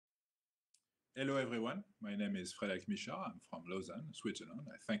Hello everyone, my name is F.Michard. I'm from Lausanne, Switzerland.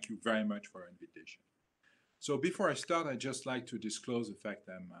 I thank you very much for your invitation. So before I start, I'd just like to disclose the fact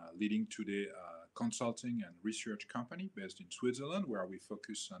that I'm leading today a consulting and research company based in Switzerland where we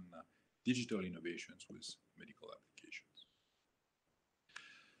focus on digital innovations with medical applications.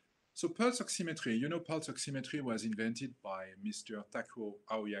 So pulse oximetry, pulse oximetry was invented by Mr. Takuo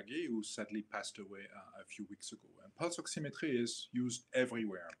Aoyagi, who sadly passed away a few weeks ago. And pulse oximetry is used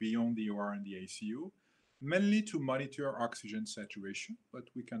everywhere, beyond the OR and the ICU, mainly to monitor oxygen saturation, but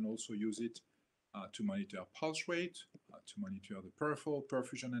we can also use it to monitor pulse rate, to monitor the peripheral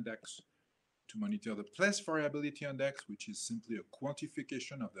perfusion index, to monitor the place variability index, which is simply a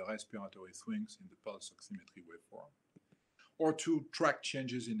quantification of the respiratory swings in the pulse oximetry waveform, or to track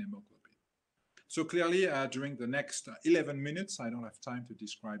changes in hemoglobin. So clearly, during the next 11 minutes, I don't have time to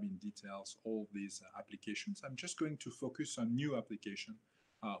describe in details all these applications. I'm just going to focus on new application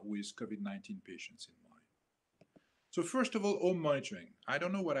with COVID-19 patients in mind. So first of all, home monitoring. I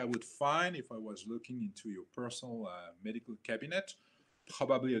don't know what I would find if I was looking into your personal medical cabinet.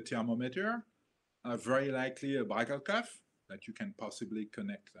 Probably a thermometer, very likely a brachial cuff that you can possibly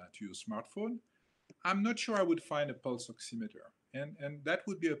connect to your smartphone. I'm not sure I would find a pulse oximeter. And that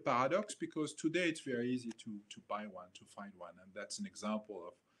would be a paradox because today it's very easy to buy one, to find one. And that's an example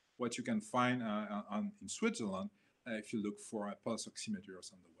of what you can find in Switzerland if you look for pulse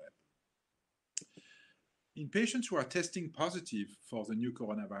oximeters on the web. In patients who are testing positive for the new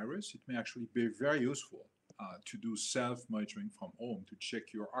coronavirus, it may actually be very useful to do self-monitoring from home to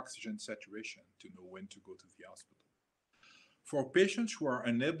check your oxygen saturation to know when to go to the hospital. For patients who are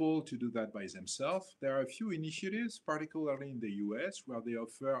unable to do that by themselves, there are a few initiatives, particularly in the US, where they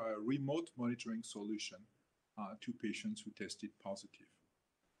offer a remote monitoring solution to patients who tested positive.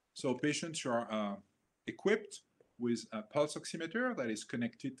 So patients are equipped with a pulse oximeter that is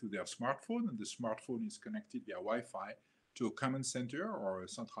connected to their smartphone, and the smartphone is connected via Wi-Fi to a command center or a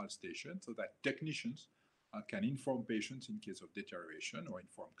central station so that technicians can inform patients in case of deterioration or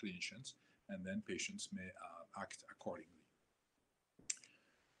inform clinicians, and then patients may act accordingly.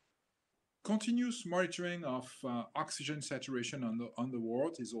 Continuous monitoring of oxygen saturation on the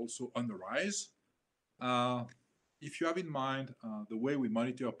ward is also on the rise. If you have in mind the way we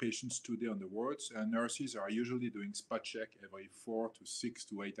monitor patients today on the wards, nurses are usually doing spot check every 4 to 6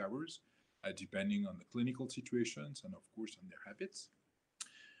 to 8 hours, depending on the clinical situations and of course on their habits.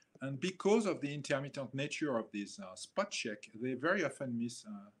 And because of the intermittent nature of this spot check, they very often miss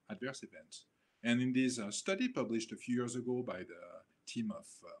adverse events. And in this study published a few years ago by the team of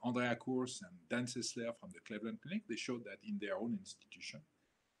Andrea Kurs and Dan Sessler from the Cleveland Clinic, they showed that in their own institution,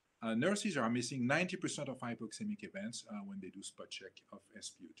 nurses are missing 90% of hypoxemic events when they do spot check of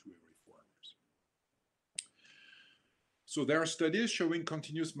SpO2 every 4 hours. So there are studies showing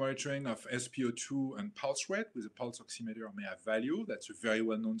continuous monitoring of SpO2 and pulse rate with a pulse oximeter may have value. That's a very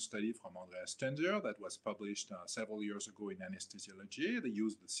well-known study from Andrea Stenzer that was published several years ago in anesthesiology. They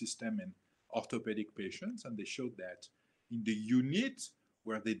used the system in orthopedic patients, and they showed that in the unit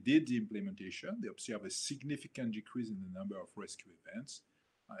where they did the implementation, they observed a significant decrease in the number of rescue events.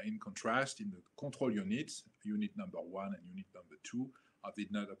 In contrast, in the control units, unit number 1 and unit number 2, did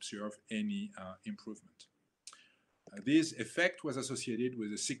not observe any improvement. This effect was associated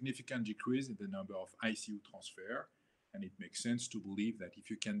with a significant decrease in the number of ICU transfer, and it makes sense to believe that if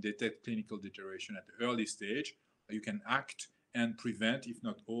you can detect clinical deterioration at the early stage, you can act and prevent, if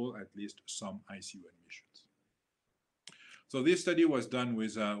not all, at least some ICU admissions. So this study was done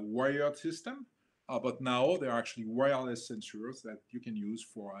with a wired system, but now there are actually wireless sensors that you can use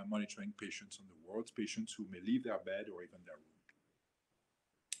for monitoring patients on the wards, patients who may leave their bed or even their room.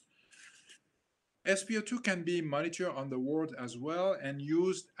 SpO2 can be monitored on the ward as well and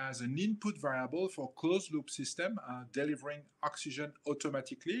used as an input variable for closed-loop system delivering oxygen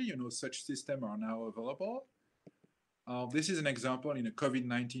automatically. Such systems are now available. This is an example in a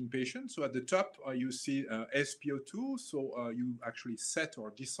COVID-19 patient. So at the top, you see SpO2. So you actually set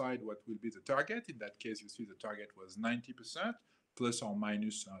or decide what will be the target. In that case, you see the target was 90%, plus or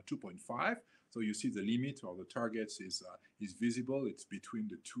minus 2.5. So you see the limit or the targets is visible. It's between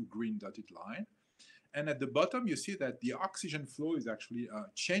the two green dotted lines. And at the bottom, you see that the oxygen flow is actually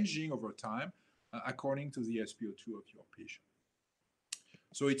changing over time according to the SpO2 of your patient.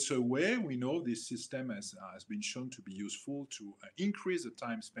 So it's a way we know this system has been shown to be useful to increase the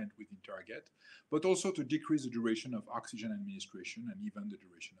time spent within target, but also to decrease the duration of oxygen administration and even the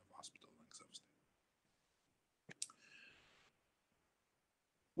duration of hospital length of stay.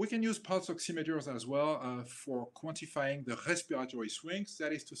 We can use pulse oximeters as well for quantifying the respiratory swings,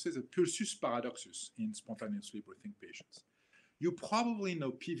 that is to say the pulsus paradoxus in spontaneously breathing patients. You probably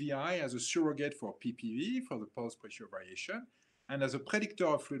know PVI as a surrogate for PPV, for the pulse pressure variation, and as a predictor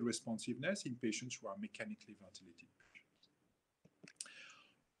of fluid responsiveness in patients who are mechanically ventilated.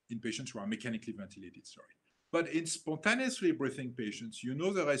 But in spontaneously breathing patients, you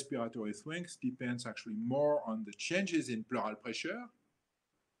know the respiratory swings depends actually more on the changes in pleural pressure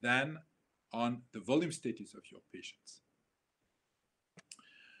than on the volume status of your patients.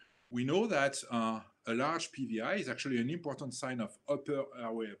 We know that a large PVI is actually an important sign of upper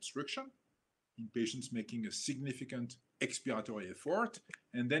airway obstruction in patients making a significant expiratory effort,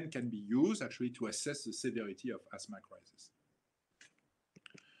 and then can be used actually to assess the severity of asthma crisis.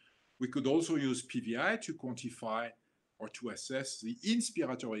 We could also use PVI to quantify or to assess the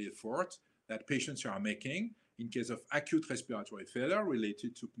inspiratory effort that patients are making in case of acute respiratory failure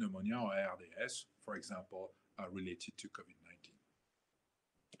related to pneumonia or ARDS, for example, related to COVID-19.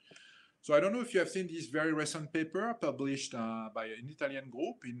 So I don't know if you have seen this very recent paper published by an Italian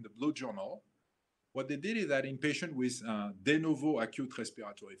group in the Blue Journal. What they did is that in patients with de novo acute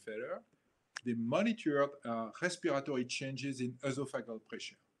respiratory failure, they monitored respiratory changes in esophageal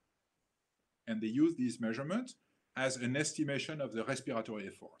pressure. And they used these measurements as an estimation of the respiratory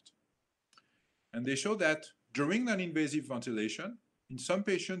effort. And they show that during non-invasive ventilation, in some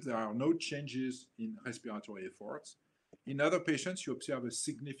patients there are no changes in respiratory efforts. In other patients, you observe a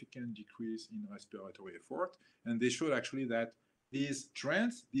significant decrease in respiratory effort. And they showed actually that these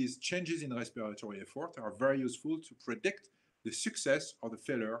trends, these changes in respiratory effort are very useful to predict the success or the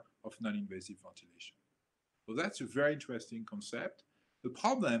failure of non-invasive ventilation. So that's a very interesting concept. The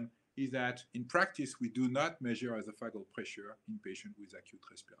problem is that in practice, we do not measure esophageal pressure in patients with acute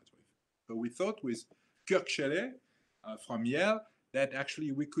respiratory failure. So we thought with Kirk Shelley from Yale that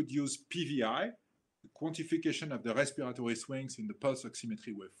actually we could use PVI, the quantification of the respiratory swings in the pulse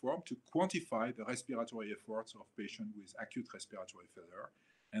oximetry waveform, to quantify the respiratory efforts of patients with acute respiratory failure,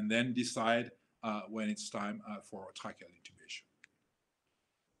 and then decide when it's time for tracheal intubation.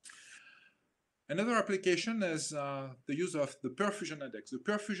 Another application is the use of the perfusion index. The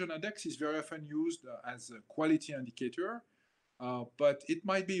perfusion index is very often used as a quality indicator, but it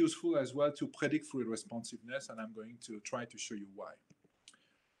might be useful as well to predict fluid responsiveness, and I'm going to try to show you why.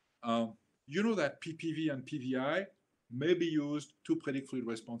 You know that PPV and PVI may be used to predict fluid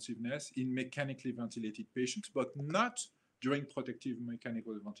responsiveness in mechanically ventilated patients, but not during protective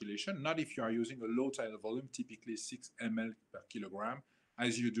mechanical ventilation, not if you are using a low tidal volume, typically 6 ml per kilogram,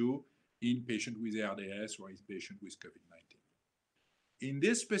 as you do in patients with ARDS or in patients with COVID-19. In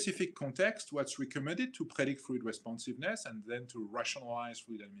this specific context, what's recommended to predict fluid responsiveness and then to rationalize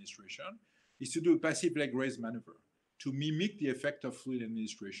fluid administration is to do a passive leg raise maneuver to mimic the effect of fluid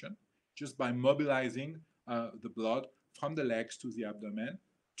administration just by mobilizing the blood from the legs to the abdomen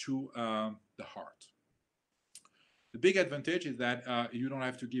to the heart. The big advantage is that you don't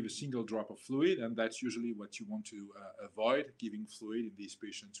have to give a single drop of fluid, and that's usually what you want to avoid, giving fluid in these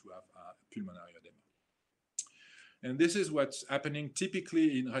patients who have pulmonary edema. And this is what's happening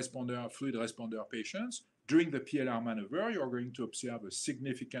typically in fluid responder patients. During the PLR maneuver, you're going to observe a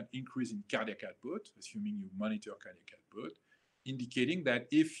significant increase in cardiac output, assuming you monitor cardiac output, indicating that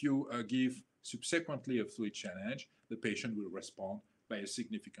if you give subsequently a fluid challenge, the patient will respond by a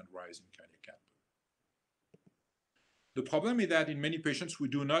significant rise in cardiac output. The problem is that in many patients, we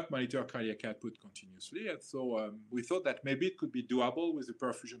do not monitor cardiac output continuously, and so we thought that maybe it could be doable with the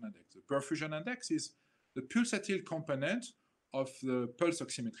perfusion index. The perfusion index is the pulsatile component of the pulse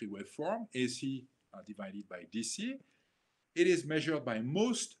oximetry waveform, AC divided by DC. It is measured by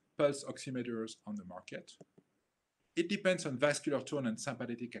most pulse oximeters on the market. It depends on vascular tone and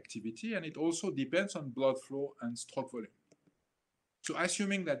sympathetic activity, and it also depends on blood flow and stroke volume. So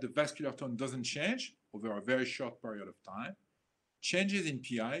assuming that the vascular tone doesn't change over a very short period of time, changes in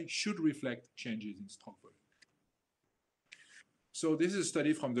PI should reflect changes in stroke volume. So this is a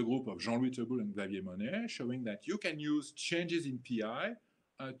study from the group of Jean-Louis Teboul and Xavier Monet showing that you can use changes in PI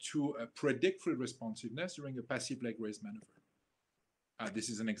to predict fluid responsiveness during a passive leg raise maneuver. This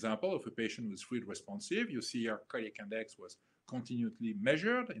is an example of a patient who is fluid responsive. You see our cardiac index was continually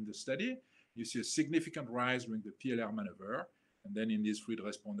measured in the study. You see a significant rise during the PLR maneuver. And then in this fluid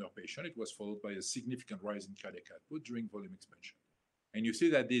responder patient, it was followed by a significant rise in cardiac output during volume expansion. And you see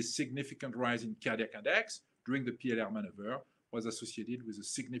that this significant rise in cardiac index during the PLR maneuver was associated with a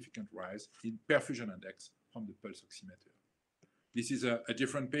significant rise in perfusion index from the pulse oximeter. This is a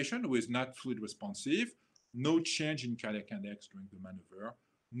different patient who is not fluid responsive, no change in cardiac index during the maneuver,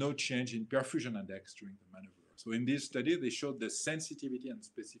 no change in perfusion index during the maneuver. So in this study, they showed the sensitivity and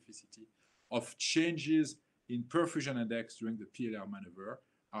specificity of changes in perfusion index during the PLR maneuver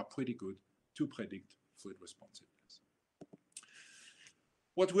are pretty good to predict fluid responsiveness.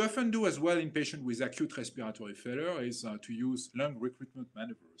 What we often do as well in patients with acute respiratory failure is to use lung recruitment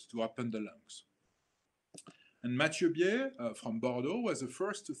maneuvers to open the lungs. And Mathieu Bier from Bordeaux was the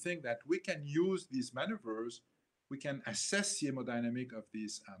first to think that we can use these maneuvers, we can assess the hemodynamic of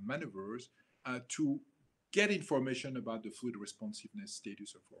these maneuvers to get information about the fluid responsiveness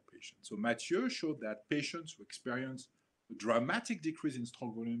status of our patients. So Mathieu showed that patients who experience a dramatic decrease in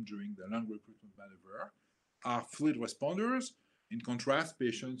stroke volume during the lung recruitment maneuver are fluid responders. In contrast,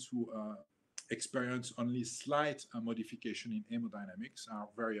 patients who experience only slight modification in hemodynamics are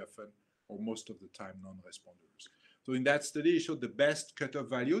very often or most of the time non-responders. So in that study, it showed the best cutoff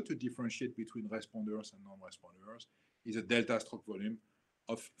value to differentiate between responders and non-responders is a delta stroke volume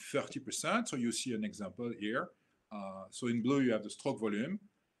of 30%. So you see an example here. So in blue, you have the stroke volume.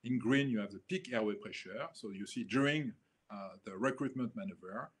 In green, you have the peak airway pressure. So you see during the recruitment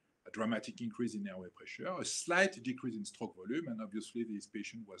maneuver, a dramatic increase in airway pressure, a slight decrease in stroke volume, and obviously this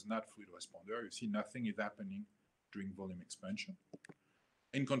patient was not fluid responder. You see nothing is happening during volume expansion.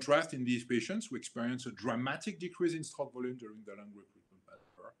 In contrast, in these patients who experience a dramatic decrease in stroke volume during the lung recruitment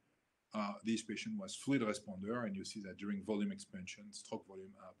maneuver, this patient was fluid responder, and you see that during volume expansion, stroke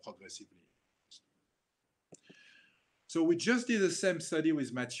volume progressively increased. So we just did the same study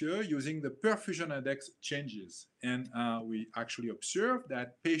with Mathieu using the perfusion index changes, and we actually observed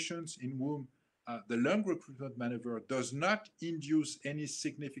that patients in whom the lung recruitment maneuver does not induce any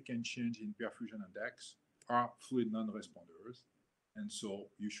significant change in perfusion index are fluid non-responders, and so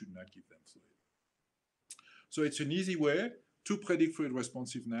you should not give them fluid. So it's an easy way to predict fluid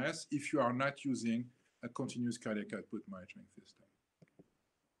responsiveness if you are not using a continuous cardiac output monitoring system.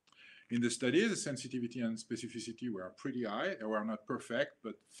 In the study, the sensitivity and specificity were pretty high. They were not perfect,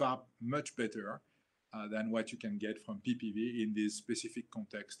 but far much better than what you can get from PPV in this specific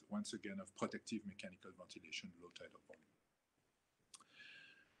context, once again, of protective mechanical ventilation, low tidal volume.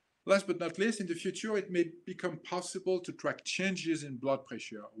 Last but not least, in the future, it may become possible to track changes in blood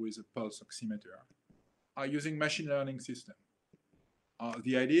pressure with a pulse oximeter using machine learning system.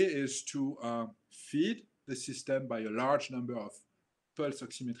 The idea is to feed the system by a large number of pulse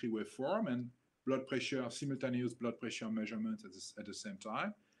oximetry waveform and blood pressure, simultaneous blood pressure measurements at the same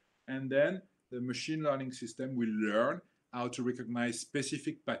time. And then the machine learning system will learn how to recognize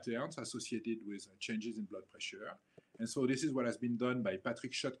specific patterns associated with changes in blood pressure. And so this is what has been done by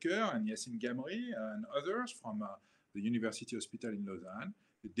Patrick Schottker and Yassine Gamri and others from the University Hospital in Lausanne.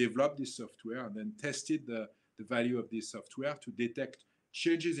 They developed this software and then tested the value of this software to detect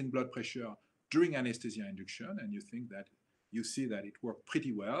changes in blood pressure during anesthesia induction. And you see that it worked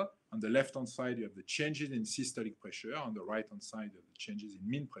pretty well. On the left-hand side, you have the changes in systolic pressure. On the right-hand side, you have the changes in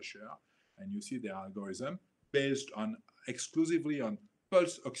mean pressure. And you see the algorithm, based on exclusively on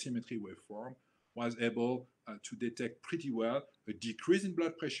pulse oximetry waveform, was able to detect pretty well a decrease in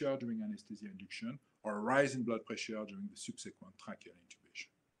blood pressure during anesthesia induction or a rise in blood pressure during the subsequent tracheal intubation.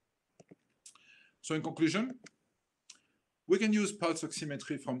 So in conclusion, we can use pulse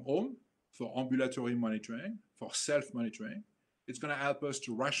oximetry from home for ambulatory monitoring, for self-monitoring. It's going to help us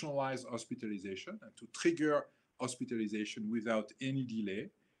to rationalize hospitalization and to trigger hospitalization without any delay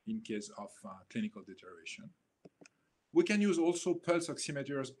in case of clinical deterioration. We can use also pulse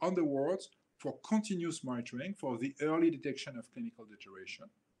oximeters on the wards for continuous monitoring for the early detection of clinical deterioration.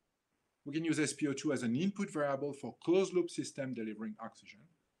 We can use SpO2 as an input variable for closed-loop system delivering oxygen.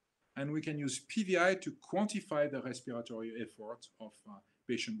 And we can use PVI to quantify the respiratory effort of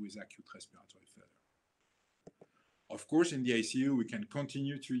patients with acute respiratory failure. Of course, in the ICU, we can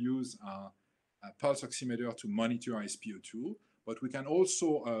continue to use a pulse oximeter to monitor SpO2, but we can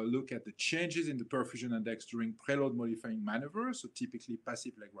also look at the changes in the perfusion index during preload modifying maneuvers, so typically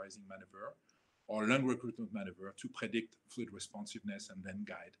passive leg rising maneuver, or lung recruitment maneuver to predict fluid responsiveness and then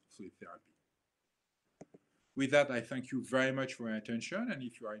guide fluid therapy. With that, I thank you very much for your attention, and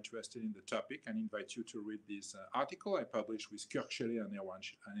if you are interested in the topic, I invite you to read this article I published with Kirk Shelley and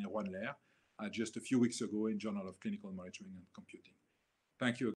Erwan Lehr just a few weeks ago in Journal of Clinical Monitoring and Computing. Thank you.